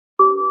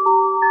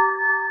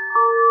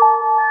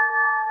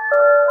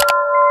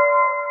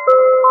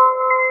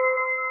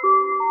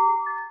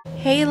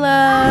Hey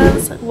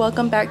loves,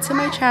 welcome back to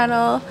my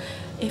channel.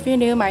 If you're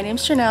new, my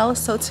name's Janelle.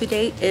 So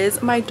today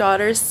is my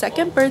daughter's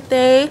second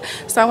birthday,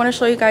 so I want to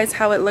show you guys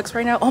how it looks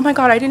right now. Oh my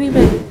god, I didn't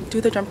even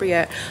do the jumper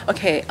yet.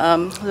 Okay,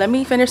 let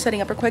me finish setting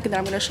up real quick and then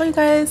I'm going to show you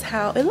guys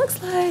how it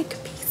looks like.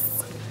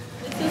 Peace.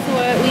 This is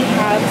what we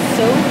have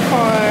so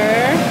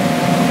far.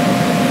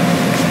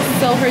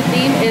 So her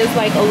theme is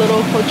like a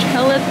little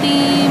Coachella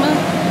theme,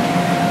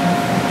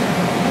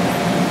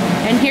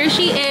 and here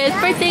she is,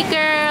 birthday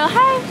girl.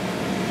 Hi.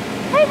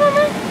 Hi,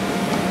 mama.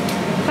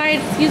 Hi,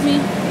 excuse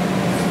me.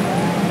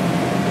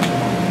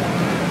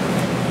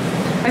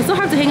 I still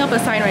have to hang up a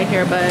sign right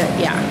here, but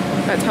yeah,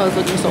 that's how it's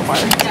looking so far.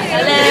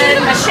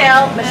 Hello,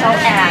 Michelle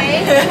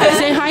Ann.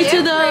 Say hi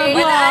to the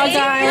vlog,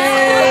 guys.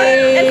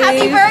 And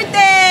happy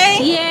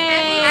birthday.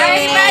 Yay.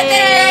 Happy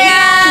birthday.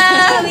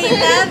 We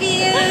love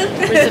you.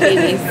 Where's the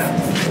babies?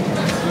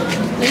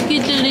 Look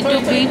at the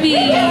little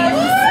babies.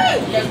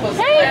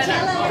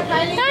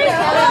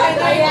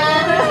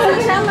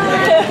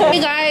 Hey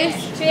guys.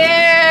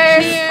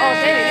 Cheers.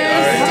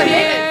 Cheers.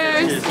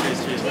 Cheers.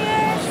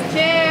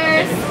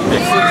 Cheers.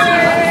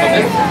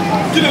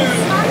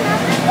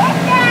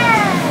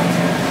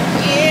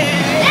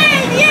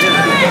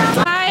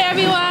 Hi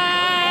everyone.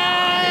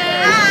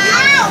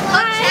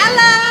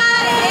 Coachella.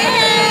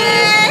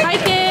 Hi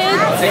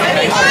kids.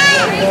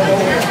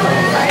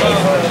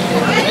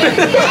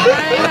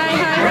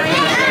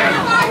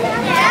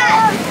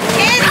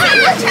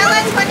 Coachella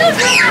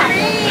 2023.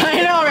 I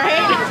know,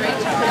 right?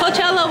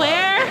 Coachella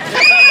where?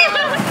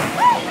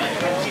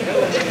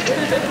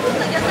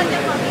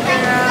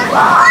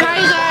 Hi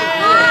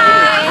guys.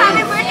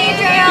 Happy birthday,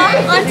 Dreia.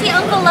 Auntie,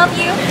 uncle, love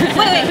you.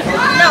 Wait.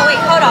 No,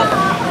 wait, hold on.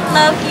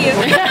 Love you.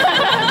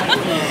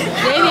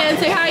 Damien,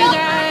 say hi, you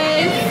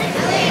guys.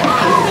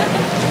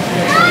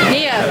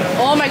 Nia,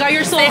 oh my god,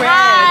 you're so red.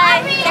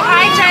 Hi. Say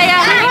hi, Dreia.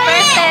 Happy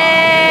birthday.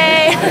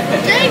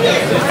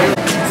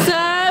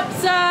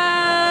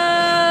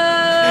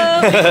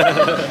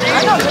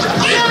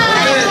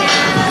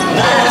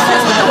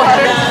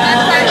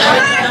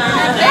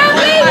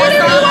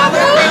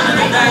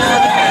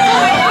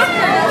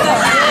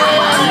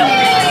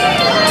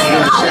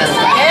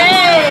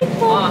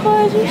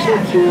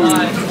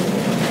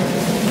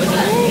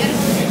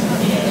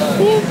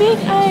 You have big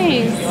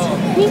eyes.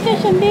 You got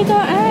some big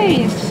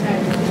eyes.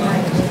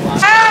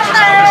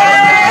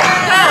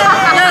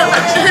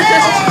 She's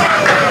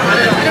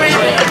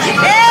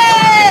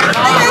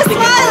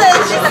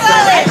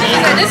smiling.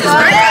 This is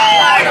great.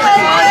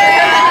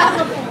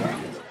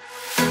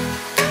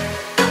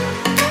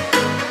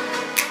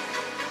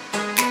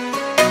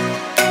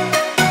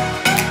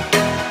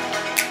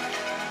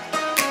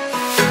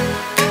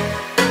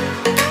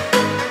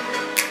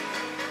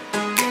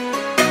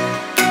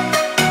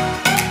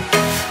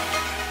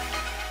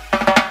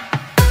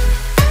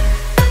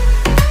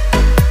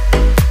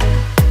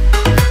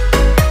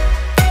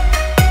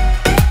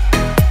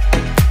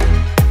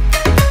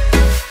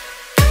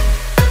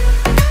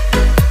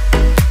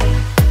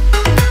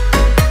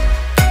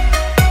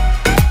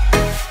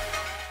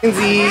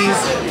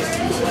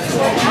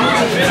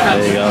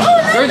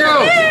 There you go.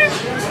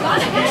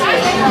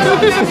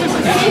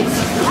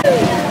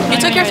 You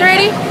took yours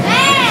already?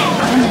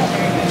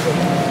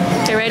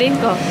 Okay, ready?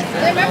 Go.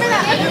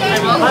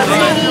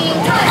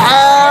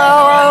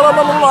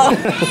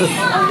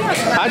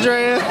 Hi,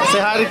 Dreia. Say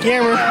hi to the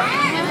camera.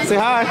 Say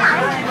hi.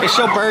 It's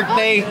your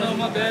birthday.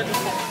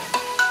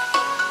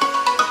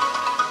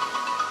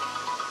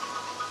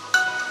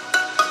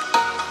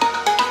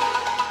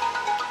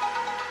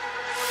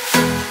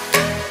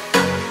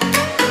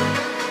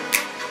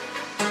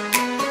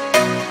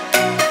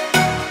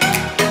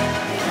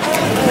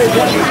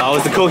 Oh,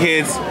 it's the cool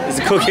kids. It's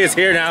the cool kids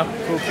here now.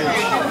 Cool kids.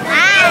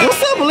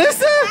 What's up,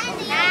 Melissa?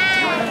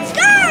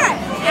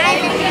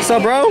 What's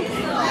up, bro?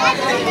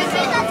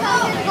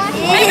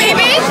 Hey,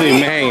 baby. She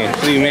even hanging.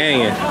 She even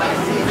hanging.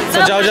 What's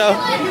up, JoJo?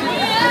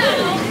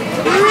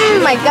 Oh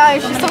my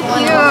gosh, she's so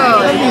cute.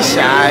 Don't be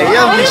shy.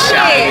 Don't be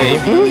shy.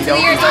 2 years old,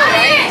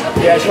 right?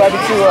 Yeah, she might be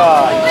too.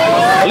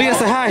 Leah,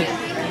 say hi.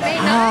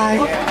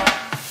 Hi.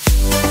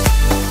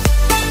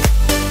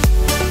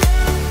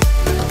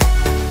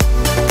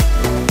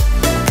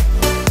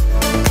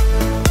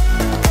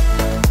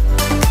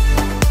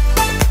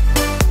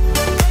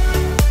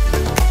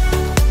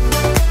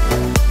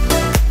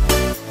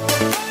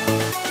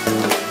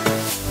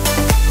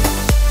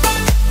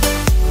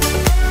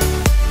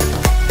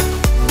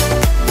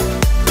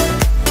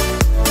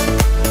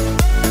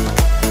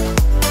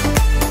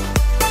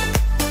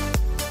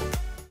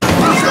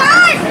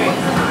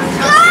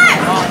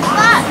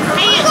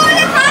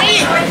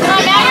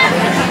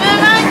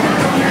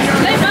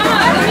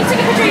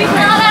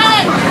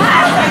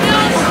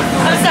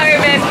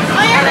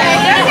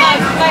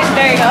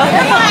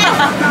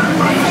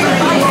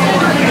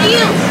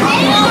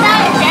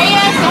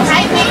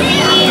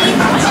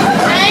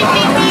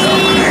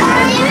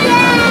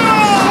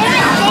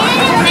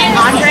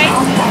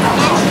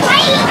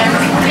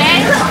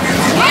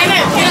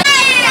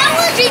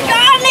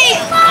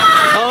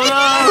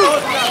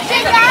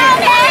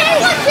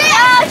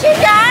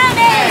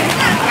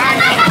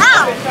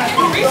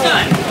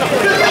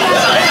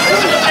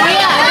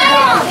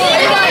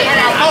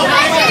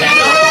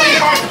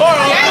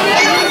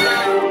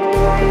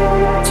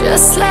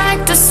 Just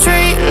like the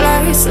street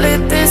lights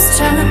lit this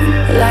town,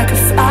 like a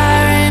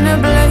fire in a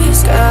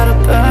blaze, gotta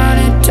burn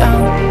it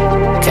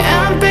down.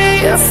 Can't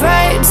be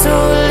afraid to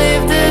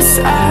leave this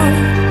out.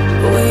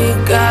 We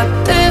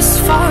got this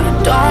far,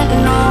 don't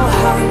know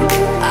how.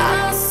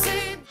 I'll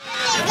see.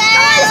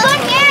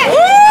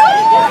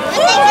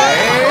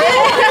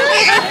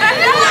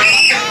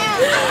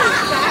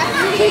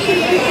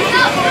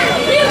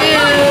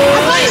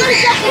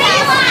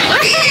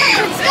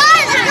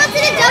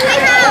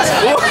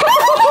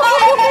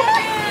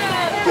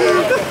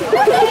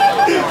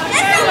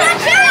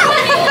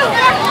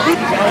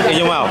 Hey,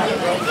 your mouth.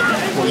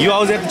 You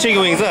always have the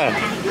chicken wings, huh?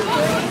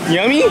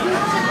 Yummy?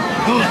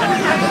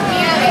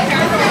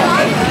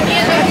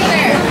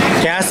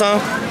 Can I have some?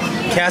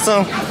 Can I have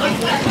some? Can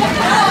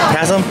I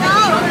have some?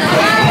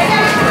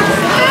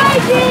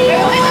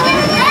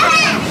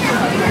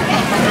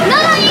 No,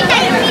 you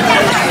can't eat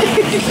that.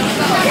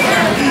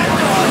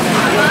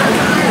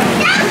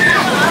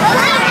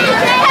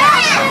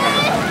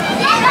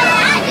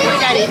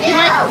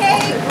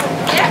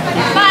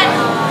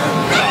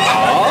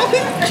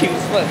 Cute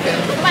as fuck.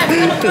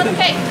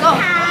 Okay, go.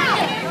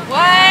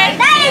 One,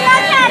 Daddy,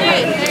 look at me.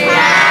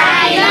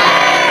 Happy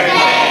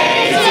birthday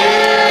to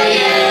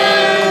you.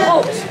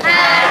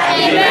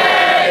 Happy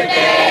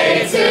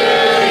birthday to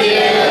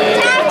you.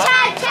 Cha cha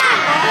cha.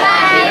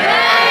 Happy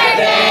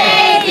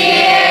birthday,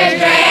 dear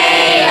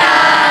Dreia.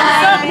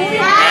 Happy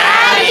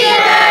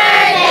birthday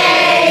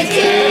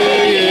to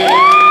you.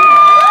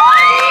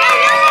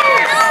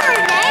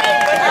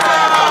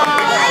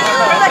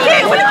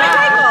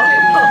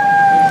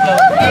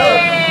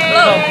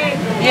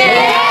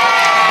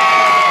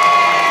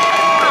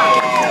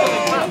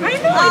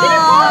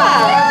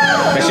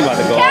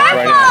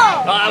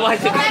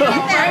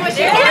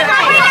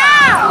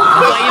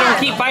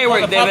 Keep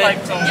fireworks, David.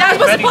 Yeah, I'm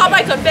supposed to pop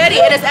my confetti,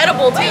 and it's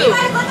edible too.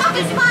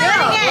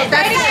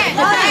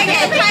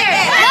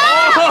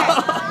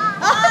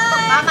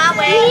 On my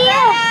way.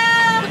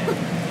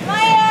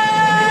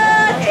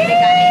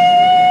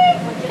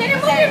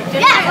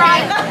 Yeah,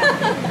 right.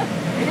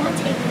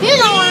 You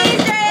don't want it.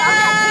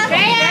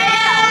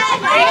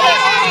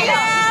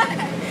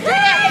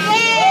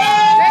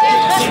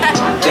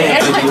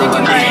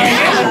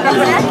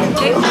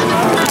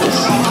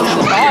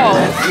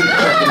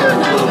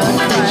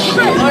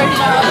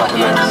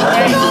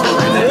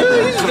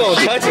 Just go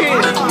touch it.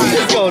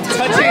 Just go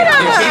touch it.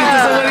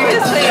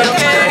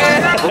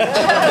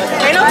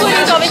 Ain't no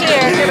foodies over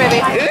here. Here, baby.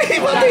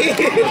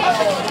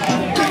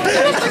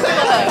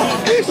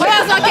 What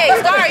else on cake?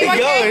 Star, you want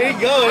cake? Here you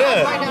go.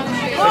 That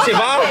shit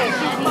bomb?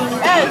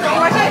 Hey, you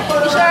want cake?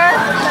 You sure?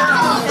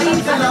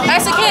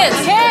 Ask the kids.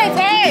 Kids,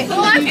 hey. Who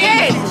wants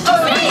cake?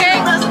 Want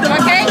cake?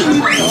 Want cake?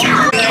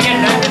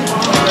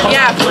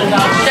 Yeah.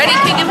 Daddy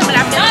can give him an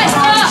napkin.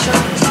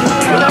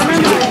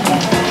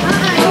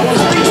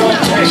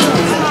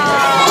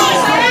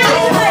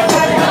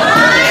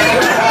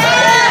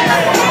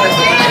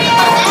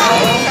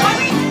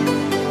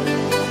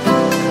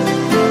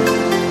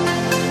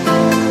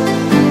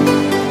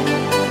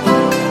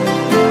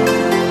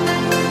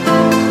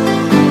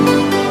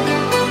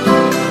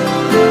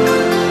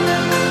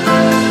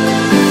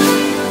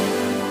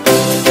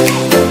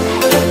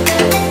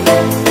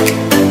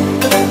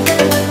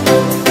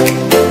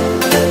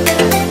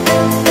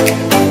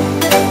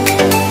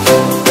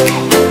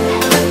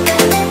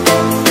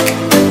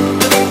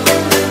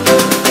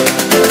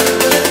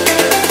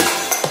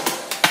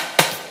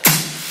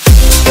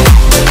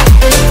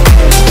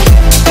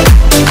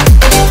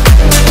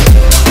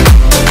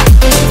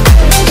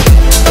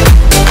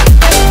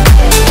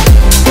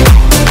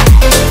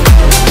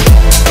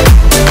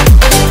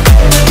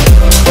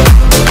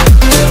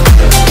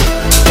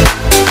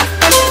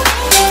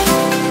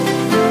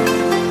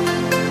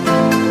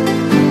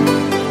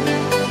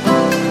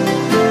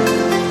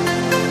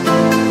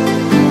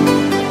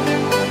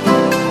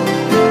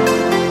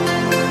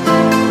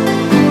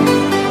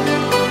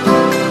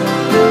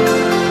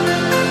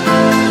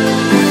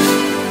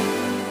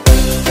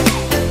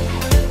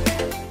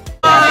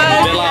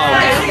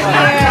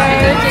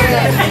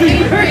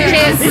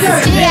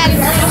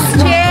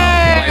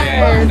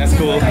 That's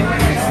cool.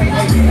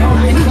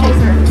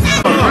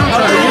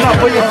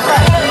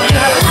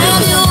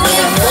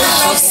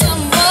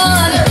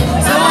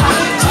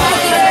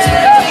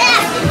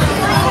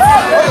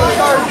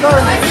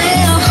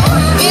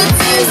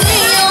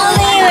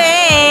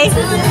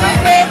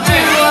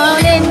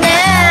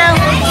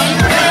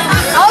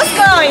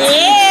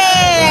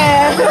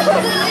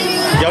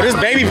 Yo, this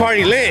baby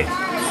party lit.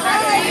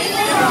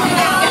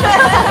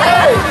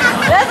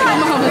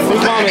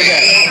 Whose mom is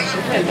that?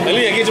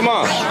 Aaliyah, get your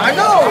mom. I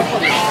know.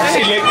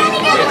 She look.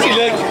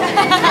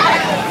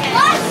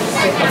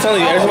 I'm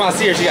telling you, every time I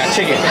see her, she got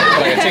chicken.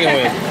 Like a chicken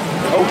wing.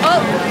 Oh,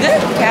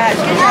 good catch.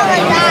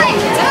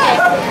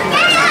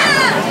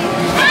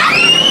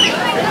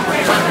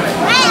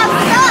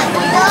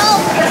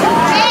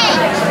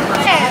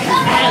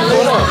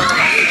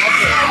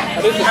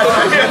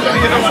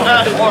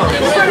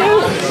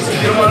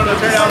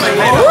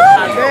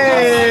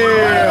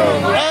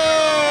 Damn.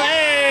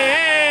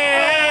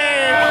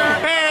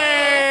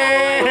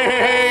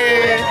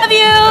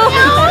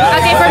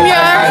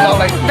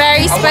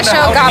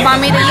 special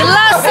godmommy that you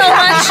love so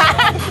much.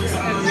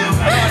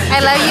 I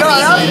love you,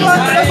 baby.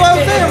 That's what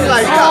I'm saying. I'm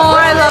like, Oh,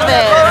 I love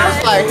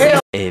it. like, hell.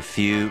 A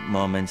few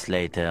moments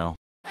later.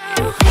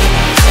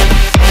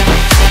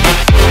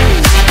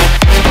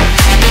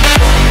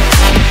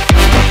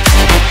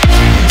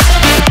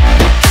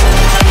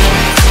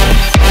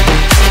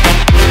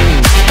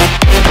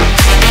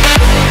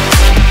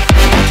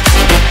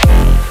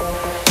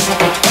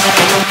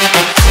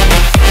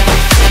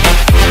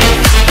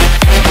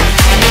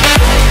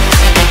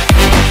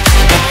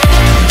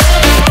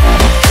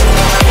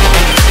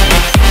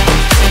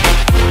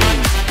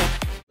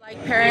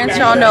 Parents,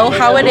 y'all know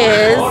how it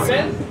is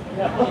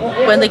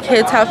when the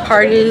kids have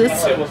parties,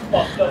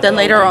 then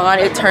later on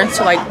it turns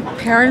to like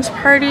parents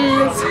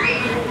parties.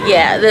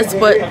 Yeah, this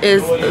what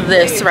is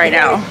this right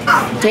now.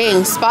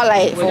 Dang,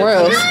 spotlight for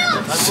real.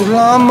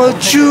 Selamat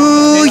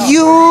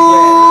Juyun.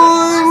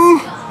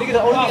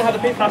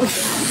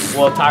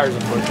 Well, tires,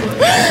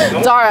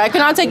 unfortunately. Zara, I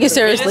cannot take you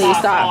seriously.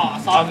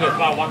 Stop.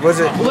 What's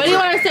it? What do you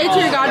want to say to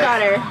your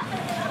goddaughter?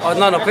 Oh,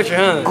 no, picture,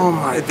 huh? Oh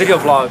my video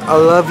vlog. I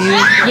love you.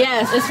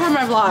 Yes, it's for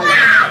my vlog.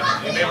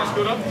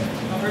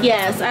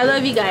 Yes, I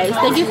love you guys.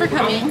 Thank you for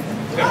coming.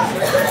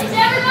 Is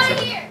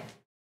everybody here?